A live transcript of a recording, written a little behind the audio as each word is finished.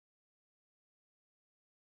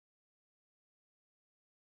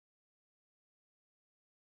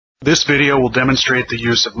This video will demonstrate the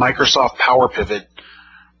use of Microsoft PowerPivot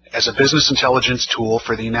as a business intelligence tool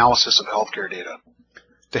for the analysis of healthcare data.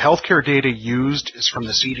 The healthcare data used is from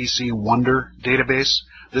the CDC Wonder database.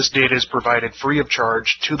 This data is provided free of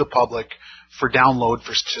charge to the public for download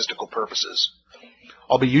for statistical purposes.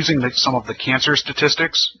 I'll be using some of the cancer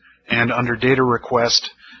statistics, and under data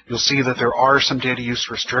request, you'll see that there are some data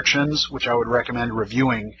use restrictions, which I would recommend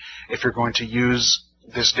reviewing if you're going to use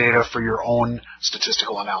this data for your own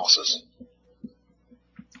statistical analysis.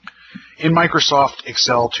 In Microsoft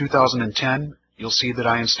Excel 2010, you'll see that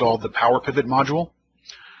I installed the PowerPivot module.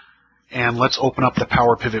 And let's open up the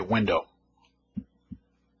PowerPivot window.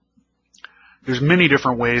 There's many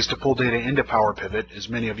different ways to pull data into PowerPivot, as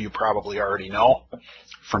many of you probably already know,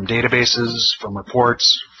 from databases, from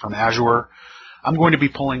reports, from Azure. I'm going to be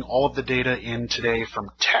pulling all of the data in today from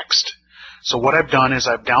text. So what I've done is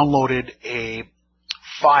I've downloaded a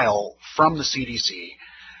file from the CDC,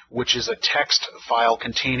 which is a text file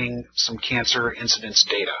containing some cancer incidence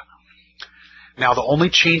data. Now, the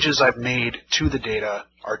only changes I've made to the data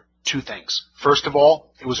are two things. First of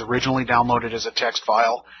all, it was originally downloaded as a text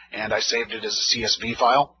file, and I saved it as a CSV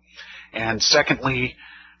file. And secondly,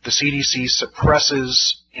 the CDC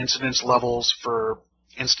suppresses incidence levels for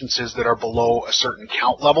instances that are below a certain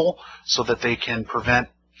count level so that they can prevent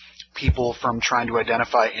people from trying to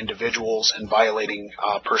identify individuals and violating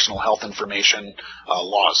personal health information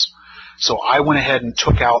laws. So I went ahead and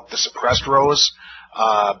took out the suppressed rows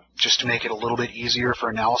just to make it a little bit easier for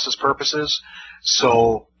analysis purposes.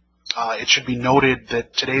 So it should be noted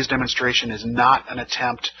that today's demonstration is not an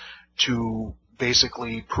attempt to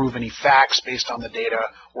basically prove any facts based on the data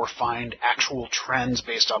or find actual trends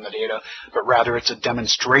based on the data, but rather it's a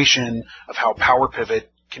demonstration of how PowerPivot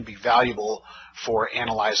can be valuable for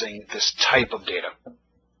analyzing this type of data.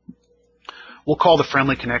 We'll call the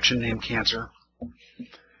friendly connection name cancer.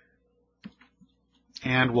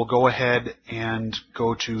 And we'll go ahead and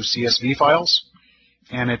go to CSV files,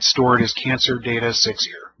 and it's stored as cancer data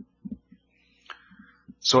 6-year.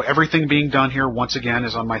 So everything being done here, once again,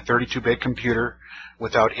 is on my 32-bit computer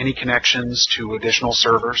without any connections to additional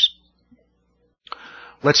servers.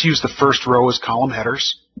 Let's use the first row as column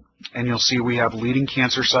headers, and you'll see we have leading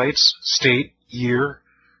cancer sites, state, year,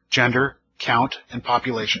 gender, count, and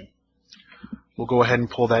population. We'll go ahead and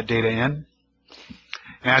pull that data in.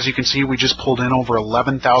 And as you can see, we just pulled in over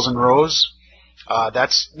 11,000 rows.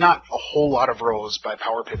 That's not a whole lot of rows by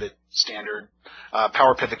PowerPivot standard.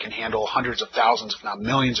 PowerPivot can handle hundreds of thousands, if not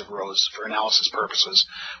millions of rows for analysis purposes.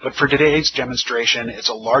 But for today's demonstration, it's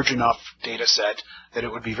a large enough data set that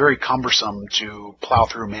it would be very cumbersome to plow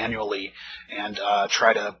through manually and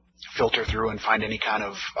try to filter through and find any kind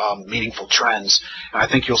of meaningful trends. And I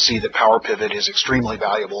think you'll see that PowerPivot is extremely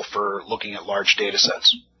valuable for looking at large data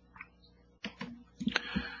sets.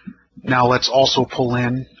 Now let's also pull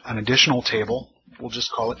in an additional table. We'll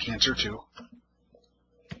just call it Cancer 2.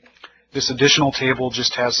 This additional table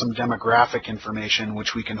just has some demographic information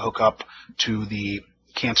which we can hook up to the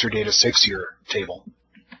Cancer Data 6-year table.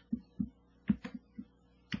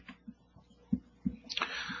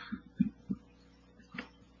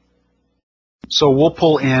 So we'll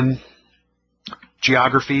pull in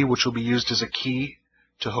geography, which will be used as a key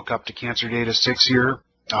to hook up to Cancer Data 6-year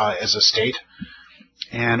as a state,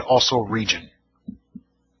 and also region.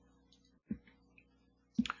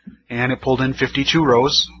 And it pulled in 52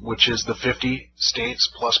 rows, which is the 50 states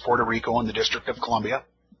plus Puerto Rico and the District of Columbia.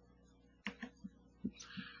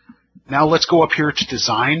 Now let's go up here to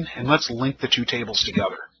design, and let's link the two tables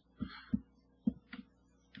together.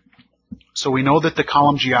 So we know that the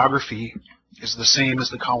column geography is the same as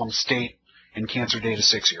the column state in Cancer Data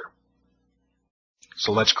 6-year.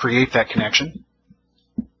 So let's create that connection,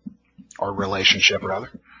 or relationship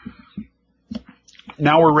rather.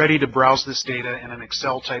 Now we're ready to browse this data in an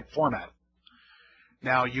Excel-type format.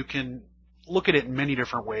 Now you can look at it in many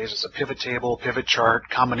different ways. It's a pivot table, pivot chart,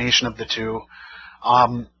 combination of the two.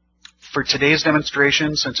 For today's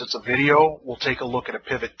demonstration, since it's a video, we'll take a look at a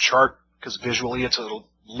pivot chart because visually it's a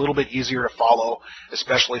little bit easier to follow,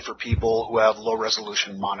 especially for people who have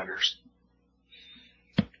low-resolution monitors.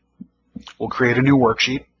 We'll create a new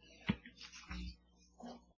worksheet.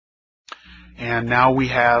 And now we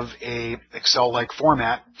have a Excel-like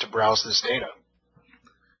format to browse this data.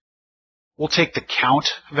 We'll take the count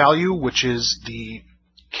value, which is the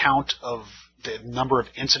count of the number of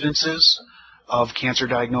incidences of cancer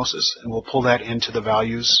diagnosis, and we'll pull that into the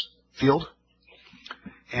values field.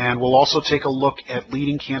 And we'll also take a look at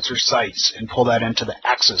leading cancer sites and pull that into the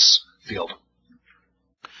axis field.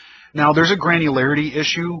 Now, there's a granularity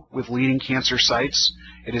issue with leading cancer sites.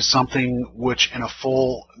 It is something which in a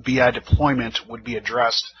full BI deployment would be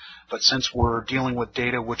addressed but since we're dealing with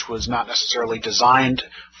data which was not necessarily designed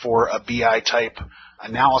for a BI type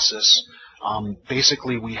analysis,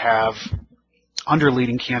 basically we have under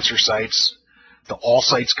leading cancer sites the all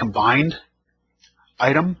sites combined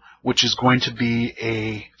item, which is going to be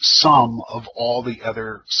a sum of all the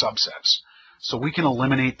other subsets. So we can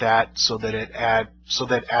eliminate that so that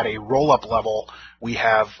at a roll-up level we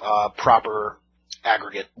have proper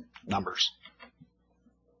aggregate numbers.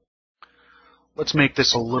 Let's make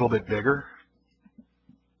this a little bit bigger.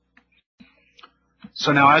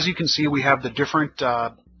 So now, as you can see, we have the different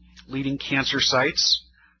leading cancer sites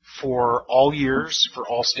for all years, for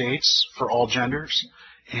all states, for all genders,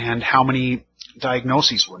 and how many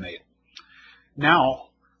diagnoses were made. Now,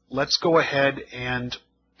 let's go ahead and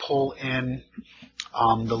pull in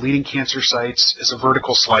the leading cancer sites as a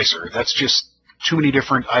vertical slicer. That's just too many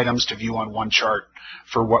different items to view on one chart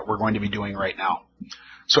for what we're going to be doing right now.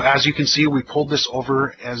 So as you can see, we pulled this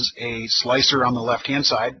over as a slicer on the left-hand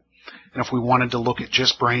side. And if we wanted to look at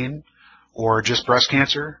just brain or just breast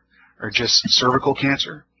cancer or just cervical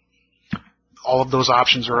cancer, all of those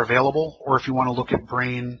options are available. Or if you want to look at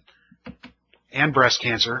brain and breast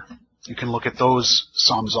cancer, you can look at those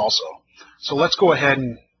sums also. So let's go ahead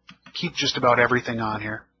and keep just about everything on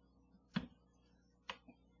here.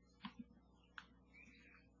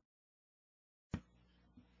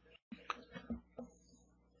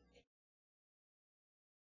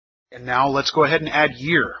 And now let's go ahead and add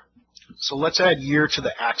year. So let's add year to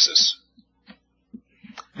the axis.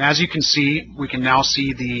 And as you can see, we can now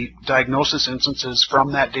see the diagnosis instances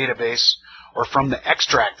from that database, or from the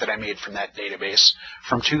extract that I made from that database,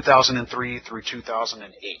 from 2003 through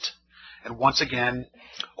 2008. And once again,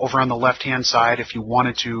 over on the left-hand side, if you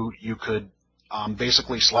wanted to, you could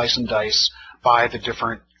basically slice and dice by the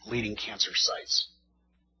different leading cancer sites.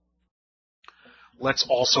 Let's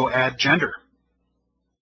also add gender.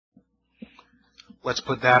 Let's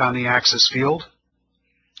put that on the axis field,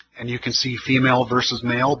 and you can see female versus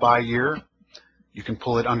male by year. You can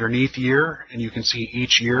pull it underneath year, and you can see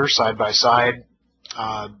each year side by side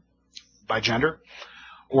by gender.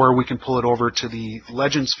 Or we can pull it over to the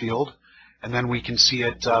legends field, and then we can see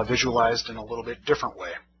it visualized in a little bit different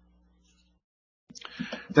way.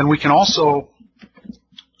 Then we can also,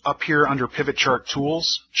 up here under Pivot Chart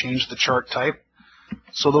Tools, change the chart type.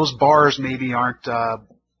 So those bars maybe aren't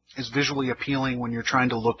is visually appealing when you're trying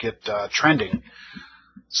to look at trending.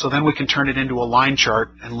 So then we can turn it into a line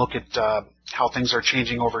chart and look at how things are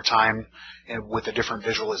changing over time and with a different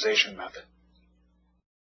visualization method.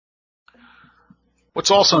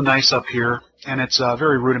 What's also nice up here, and it's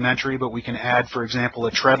very rudimentary, but we can add, for example,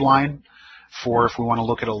 a trend line for if we want to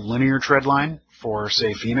look at a linear trend line for,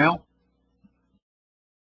 say, female.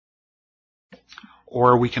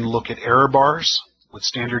 Or we can look at error bars with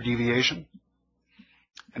standard deviation.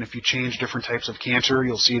 And if you change different types of cancer,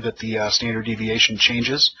 you'll see that the standard deviation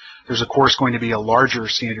changes. There's, of course, going to be a larger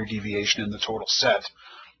standard deviation in the total set.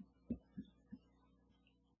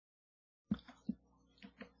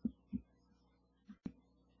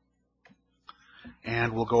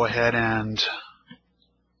 And we'll go ahead and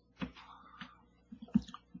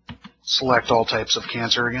select all types of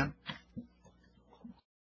cancer again.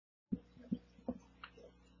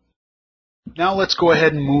 Now let's go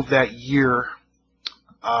ahead and move that year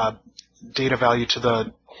data value to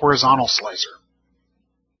the horizontal slicer.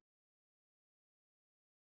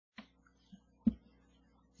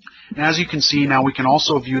 And as you can see, now we can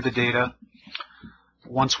also view the data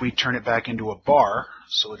once we turn it back into a bar,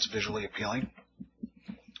 so it's visually appealing.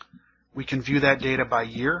 We can view that data by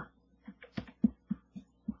year.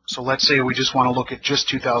 So let's say we just want to look at just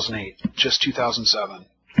 2008, just 2007,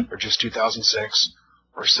 or just 2006,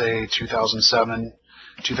 or say 2007,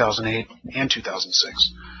 2008, and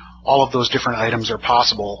 2006. All of those different items are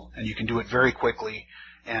possible, and you can do it very quickly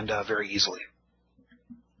and very easily.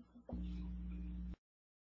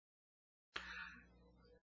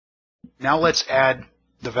 Now let's add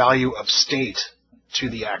the value of state to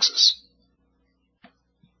the axis.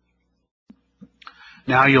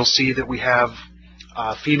 Now you'll see that we have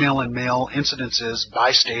female and male incidences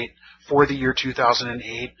by state for the year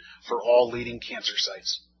 2008 for all leading cancer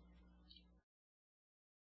sites.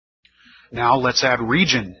 Now let's add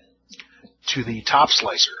region to the top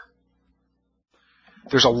slicer.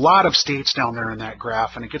 There's a lot of states down there in that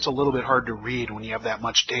graph, and it gets a little bit hard to read when you have that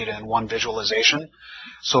much data in one visualization.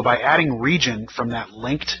 So by adding region from that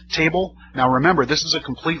linked table, now remember, this is a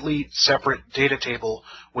completely separate data table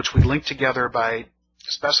which we link together by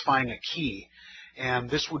specifying a key, and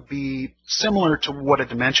this would be similar to what a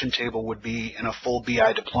dimension table would be in a full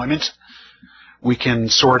BI deployment. We can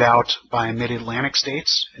sort out by mid-Atlantic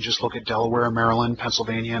states and just look at Delaware, Maryland,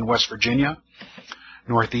 Pennsylvania, and West Virginia,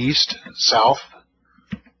 Northeast, South,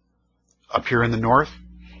 up here in the North.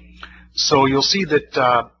 So you'll see that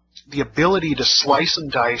the ability to slice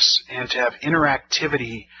and dice and to have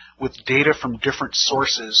interactivity with data from different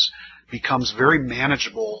sources becomes very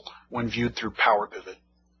manageable when viewed through PowerPivot.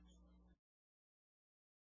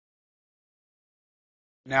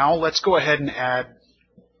 Now let's go ahead and add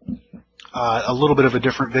a little bit of a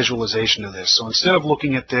different visualization to this. So instead of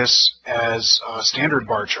looking at this as a standard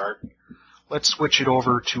bar chart, let's switch it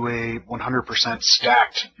over to a 100%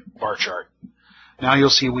 stacked bar chart. Now you'll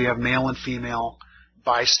see we have male and female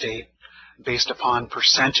by state based upon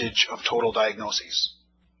percentage of total diagnoses.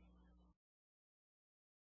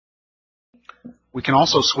 We can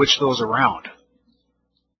also switch those around.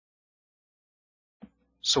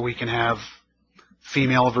 So we can have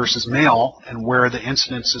female versus male and where the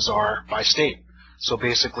incidences are by state. So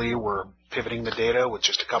basically we're pivoting the data with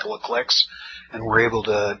just a couple of clicks and we're able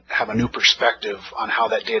to have a new perspective on how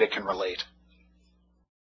that data can relate.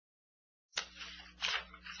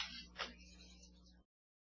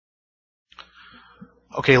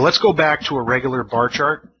 Okay, let's go back to a regular bar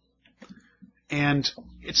chart. And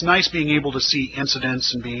it's nice being able to see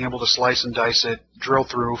incidence and being able to slice and dice it, drill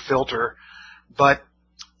through, filter, but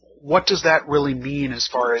what does that really mean as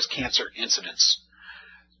far as cancer incidence?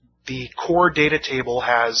 The core data table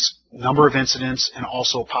has number of incidents and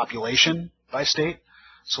also population by state.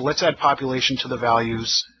 So let's add population to the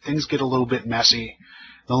values. Things get a little bit messy.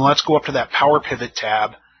 Then let's go up to that PowerPivot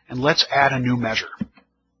tab and let's add a new measure.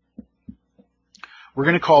 We're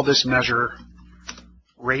going to call this measure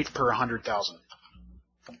rate per 100,000.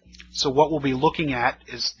 So what we'll be looking at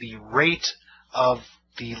is the rate of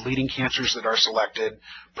the leading cancers that are selected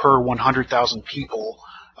per 100,000 people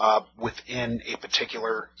within a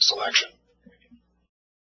particular selection.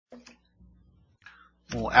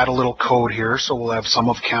 We'll add a little code here, so we'll have sum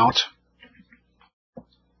of count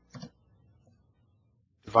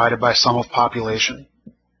divided by sum of population.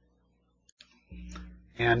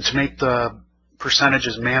 And to make the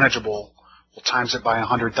percentages manageable, we'll times it by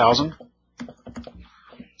 100,000.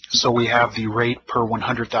 So we have the rate per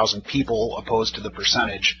 100,000 people opposed to the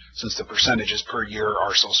percentage, since the percentages per year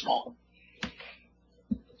are so small.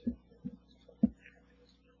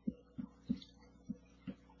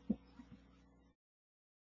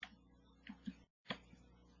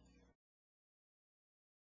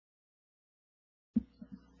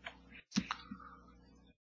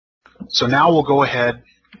 So now we'll go ahead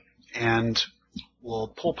and we'll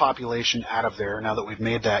pull population out of there now that we've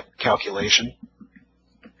made that calculation.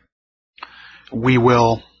 We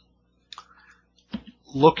will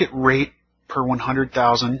look at rate per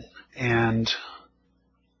 100,000 and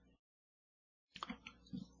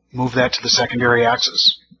move that to the secondary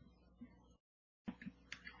axis.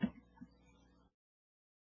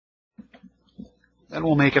 Then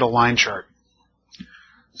we'll make it a line chart.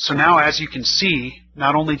 So now, as you can see,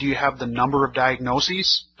 not only do you have the number of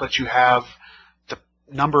diagnoses, but you have the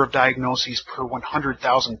number of diagnoses per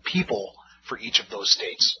 100,000 people for each of those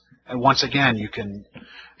states. And once again, you can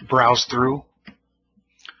browse through.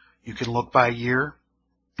 You can look by year.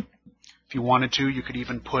 If you wanted to, you could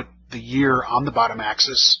even put the year on the bottom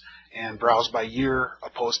axis and browse by year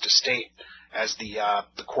opposed to state as the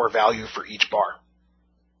core value for each bar.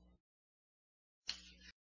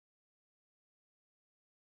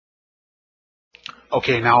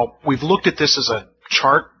 Okay, now we've looked at this as a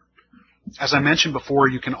chart. As I mentioned before,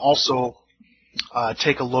 you can also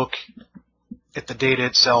take a look at the data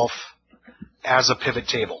itself as a pivot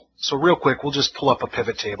table. So real quick, we'll just pull up a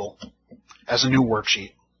pivot table as a new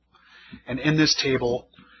worksheet. And in this table,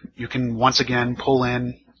 you can once again pull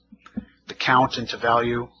in the count into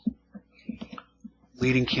value,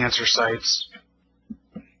 leading cancer sites,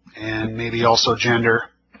 and maybe also gender.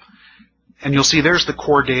 And you'll see there's the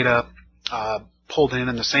core data pulled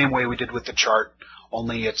in the same way we did with the chart,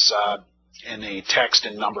 only it's in a text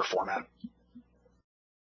and number format.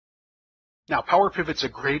 Now, PowerPivot's a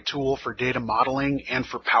great tool for data modeling and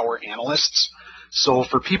for power analysts. So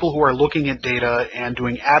for people who are looking at data and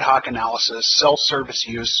doing ad hoc analysis, self-service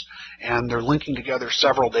use, and they're linking together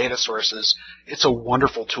several data sources, it's a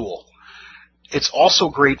wonderful tool. It's also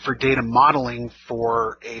great for data modeling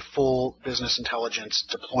for a full business intelligence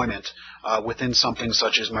deployment within something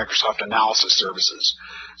such as Microsoft Analysis Services.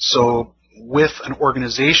 So with an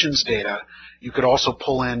organization's data, you could also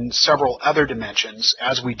pull in several other dimensions,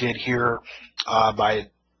 as we did here by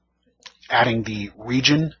adding the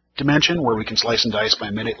region dimension, where we can slice and dice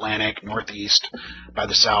by Mid-Atlantic, Northeast, by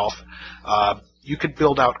the South. you could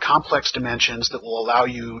build out complex dimensions that will allow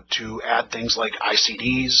you to add things like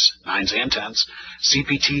ICDs, 9s and 10s,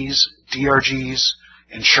 CPTs, DRGs,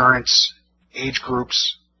 insurance, age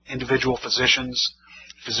groups, individual physicians,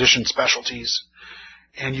 physician specialties.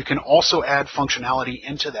 And you can also add functionality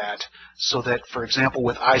into that so that, for example,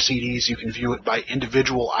 with ICDs, you can view it by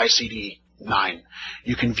individual ICD 9.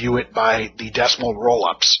 You can view it by the decimal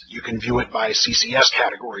roll-ups. You can view it by CCS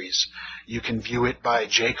categories. You can view it by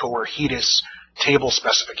JCO or HEDIS table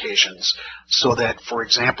specifications, so that, for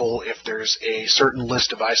example, if there's a certain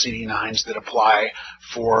list of ICD-9s that apply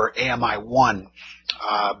for AMI 1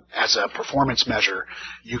 as a performance measure,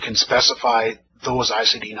 you can specify those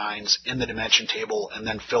ICD-9s in the dimension table and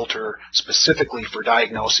then filter specifically for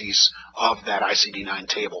diagnoses of that ICD-9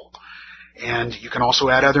 table. And you can also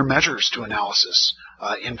add other measures to analysis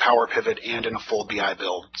in PowerPivot and in a full BI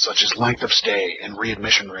build, such as length of stay and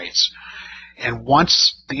readmission rates. And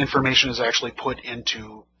once the information is actually put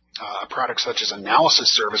into a product such as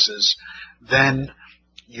analysis services, then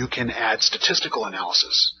you can add statistical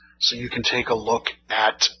analysis. So you can take a look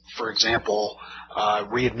at, for example,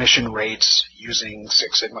 readmission rates using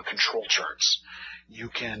Six Sigma control charts. You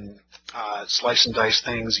can slice and dice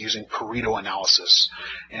things using Pareto analysis.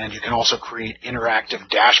 And you can also create interactive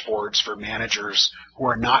dashboards for managers who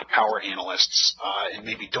are not power analysts and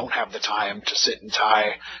maybe don't have the time to sit and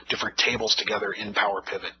tie different tables together in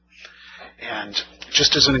PowerPivot. And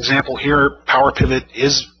just as an example here, PowerPivot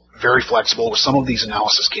is very flexible with some of these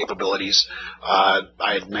analysis capabilities. I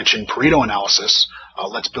had mentioned Pareto analysis.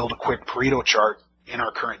 Let's build a quick Pareto chart in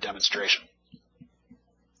our current demonstration.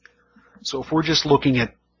 So if we're just looking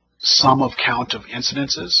at sum of count of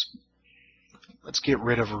incidences, let's get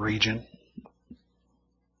rid of a region.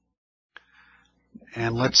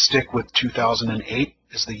 And let's stick with 2008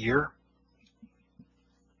 as the year.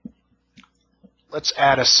 Let's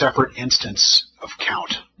add a separate instance of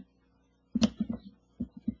count.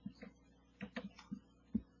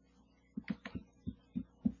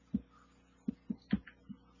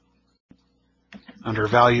 Under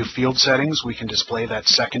value field settings, we can display that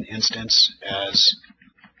second instance as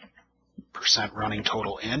 % running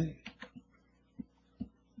total in.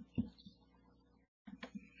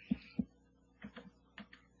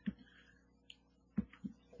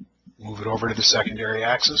 Move it over to the secondary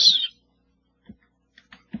axis.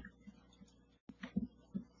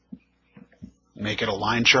 Make it a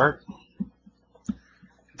line chart.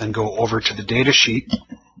 Then go over to the data sheet.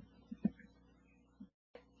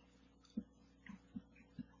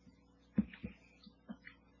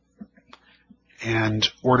 And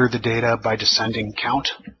order the data by descending count.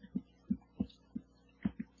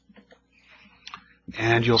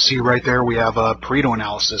 And you'll see right there we have a Pareto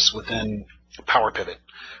analysis within PowerPivot.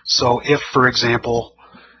 So if, for example,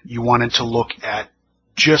 you wanted to look at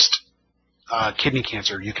just kidney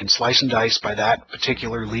cancer, you can slice and dice by that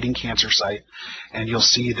particular leading cancer site, and you'll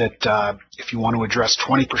see that if you want to address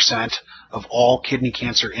 20% of all kidney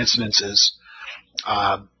cancer incidences,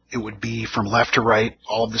 it would be from left to right,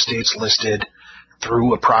 all of the states listed,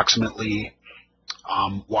 through approximately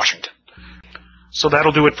Washington. So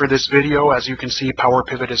that'll do it for this video. As you can see,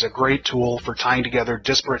 PowerPivot is a great tool for tying together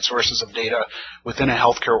disparate sources of data within a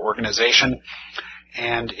healthcare organization.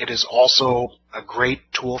 And it is also a great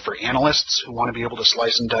tool for analysts who want to be able to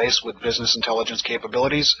slice and dice with business intelligence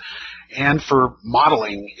capabilities, and for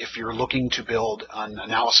modeling if you're looking to build an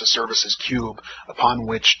analysis services cube upon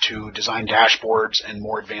which to design dashboards and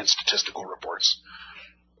more advanced statistical reports.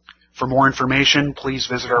 For more information, please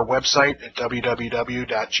visit our website at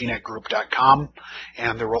www.gnetgroup.com,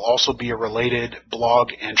 and there will also be a related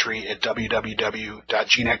blog entry at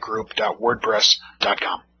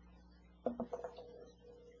www.gnetgroup.wordpress.com.